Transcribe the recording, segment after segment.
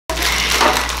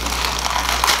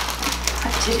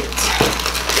shit.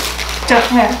 Don't,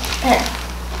 here.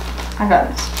 I got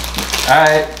this.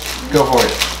 Alright, go for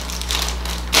it.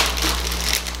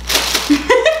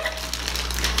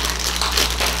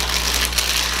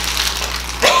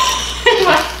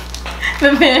 The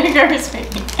vinegar is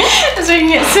making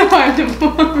it so hard to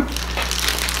pour.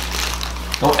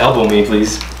 Don't elbow me,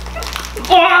 please.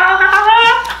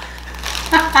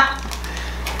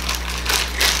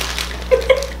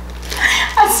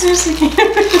 I seriously can't.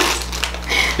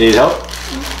 Need help?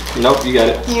 Nope, you got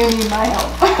it. You need my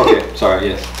help. Okay, sorry,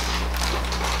 yes.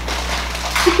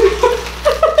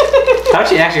 How'd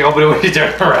she actually open it when you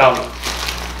turn around?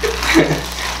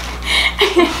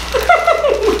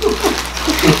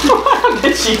 How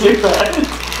did she do that?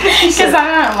 Because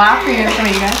I'm not laughing in front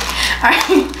of you guys.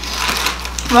 Alright.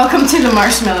 Welcome to the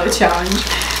Marshmallow Challenge.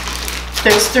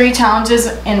 There's 3 challenges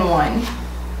in one.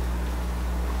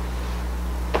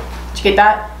 Did you get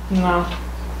that? No.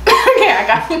 Okay, I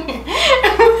got it.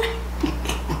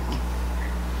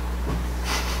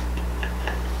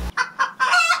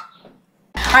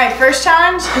 Alright, first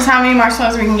challenge is how many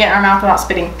marshmallows we can get in our mouth without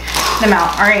spitting them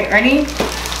out. Alright, ready?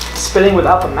 Spitting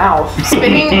without the mouth.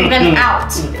 Spitting them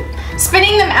out.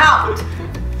 Spitting them out.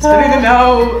 Spitting them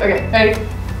out. Okay, ready?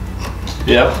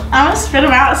 Yep. I'm gonna spit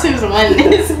them out as soon as one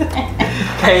is.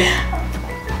 Okay.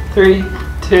 3,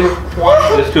 2,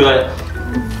 1. It's too late.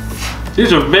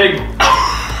 These are big.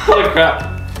 Holy crap.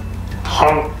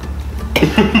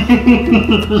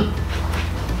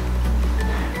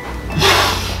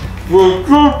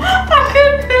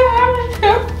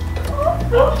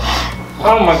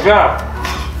 Oh my god.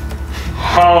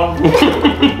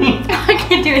 I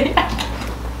can't do it.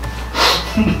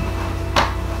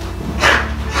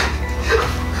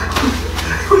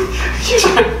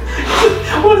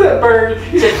 What is that bird?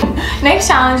 Next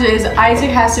challenge is Isaac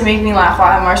has to make me laugh while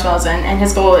I have marshmallows in, and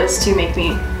his goal is to make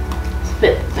me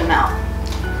spit them out.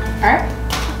 Alright?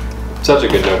 Such a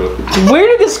good joke. Where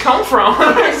did this come from?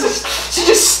 She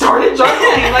just started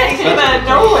juggling like it came out of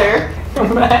nowhere.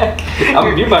 Come back.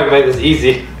 You might make this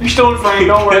easy. You're still in frame,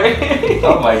 don't worry.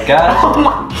 Oh my god. Oh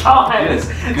my god. Yes.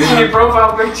 This is your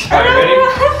profile picture. Alright, ready?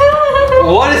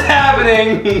 What is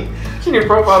happening? It's your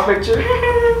profile picture.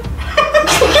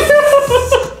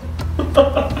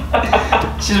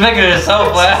 She's making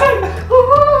herself laugh.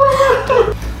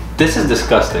 This is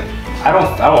disgusting. I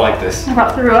don't like this. I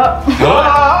about threw up.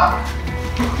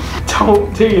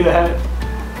 Don't do that.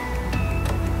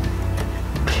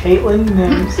 Caitlyn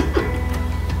knows.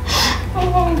 I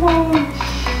don't like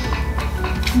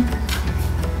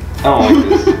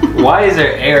this. Why is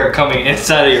there air coming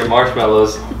inside of your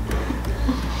marshmallows?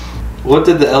 What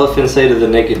did the elephant say to the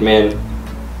naked man?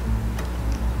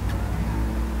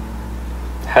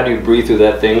 How do you breathe through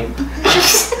that thing?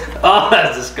 Oh,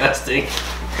 that's disgusting.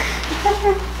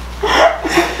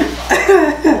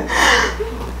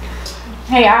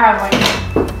 Hey, I have one.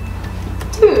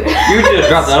 Dude. You just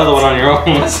dropped the other one on your own.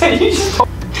 You just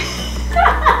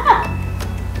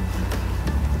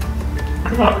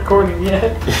I'm not recording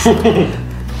yet.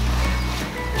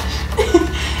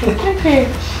 Okay.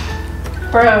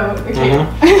 Bro, okay.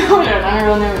 Hold on, I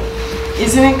don't know.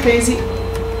 Isn't it crazy?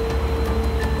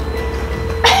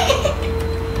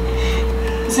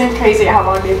 Isn't it crazy how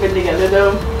long they've been together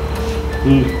though?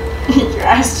 Your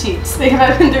ass cheeks. They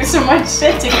have been through so much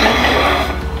shit together.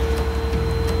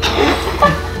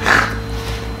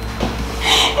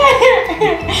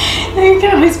 They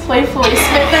can always playfully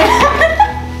spit them.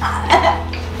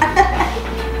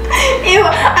 Ew, I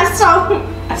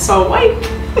saw white.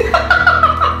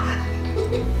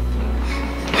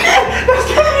 That's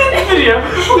gonna be in the video.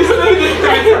 Please let me get the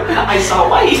video. I saw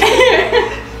white.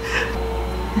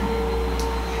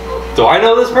 Do I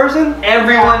know this person?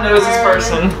 Everyone knows this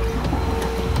person.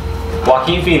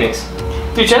 Joaquin Phoenix.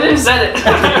 Dude, Jenna just said it.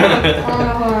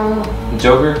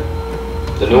 Joker.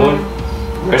 The new one.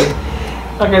 Ready?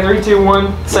 Okay, 3, 2,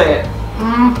 1. Say it.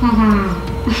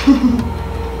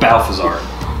 Balthazar.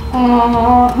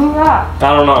 Who's that? I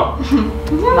don't know.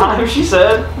 Not who she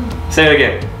said. Say it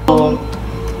again.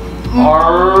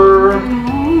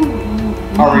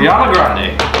 Ariana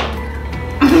Grande.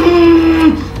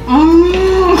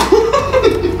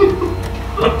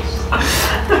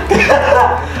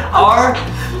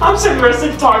 I'm so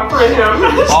aggressive talk for him.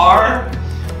 R.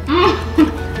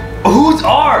 Who's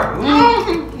R?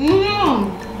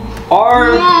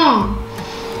 R.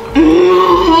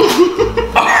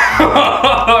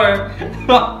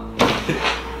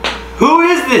 Who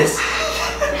is this?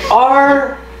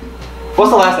 R.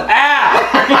 What's the last name? Ah!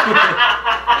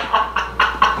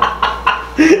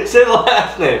 Say the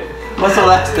last name. What's the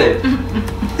last name?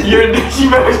 You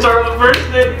better start with the first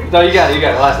name. No, you got it.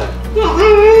 Last name.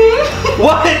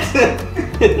 What?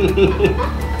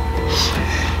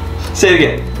 Say it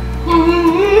again.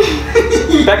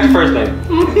 Back to first name.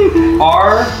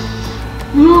 R.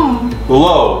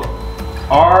 Low.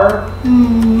 R.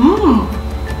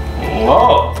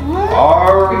 Low.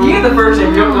 R. If you get the first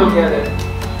name, you don't go get it.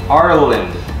 Arland.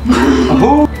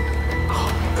 Who?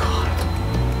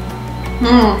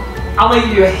 I'll make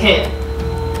you a hint.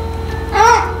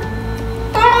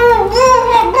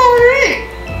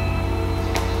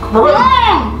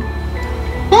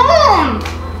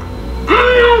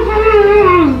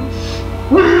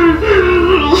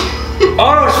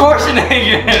 Arnold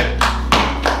Schwarzenegger.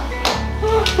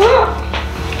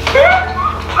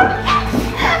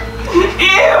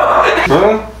 Ew!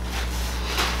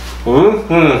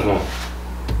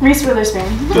 Reese Witherspoon.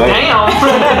 Damn!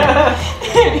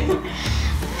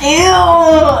 Ew!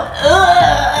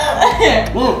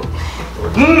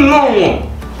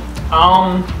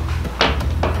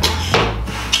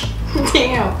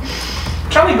 Damn.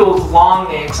 Try to go with long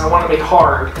name because I want to be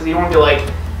hard because you don't want to be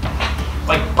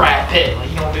like Brad Pitt. Like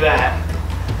you don't do that.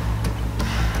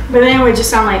 But then it would just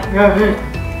sound like I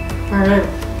don't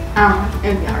know,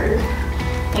 it would be harder.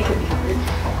 It could be hard.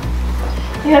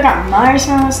 Dude, I got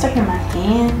marshmallows stuck in my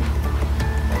hand.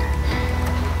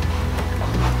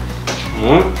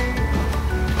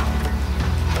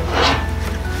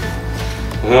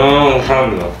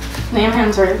 Liam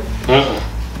Hemsworth.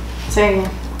 Say it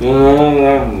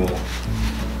again.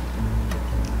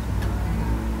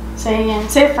 Say it again.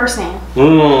 Say the first name.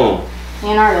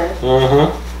 Leonardo.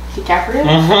 DiCaprio?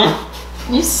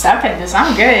 You suck at this.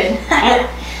 I'm good.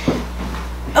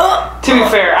 To be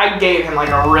fair, I gave him like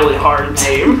a really hard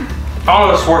name.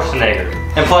 Arnold Schwarzenegger.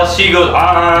 And plus she goes,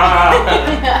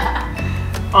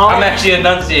 I'm actually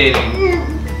enunciating.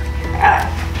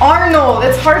 Arnold.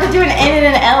 It's hard to do an N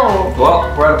and an L.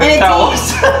 Well, we're out of And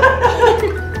towels.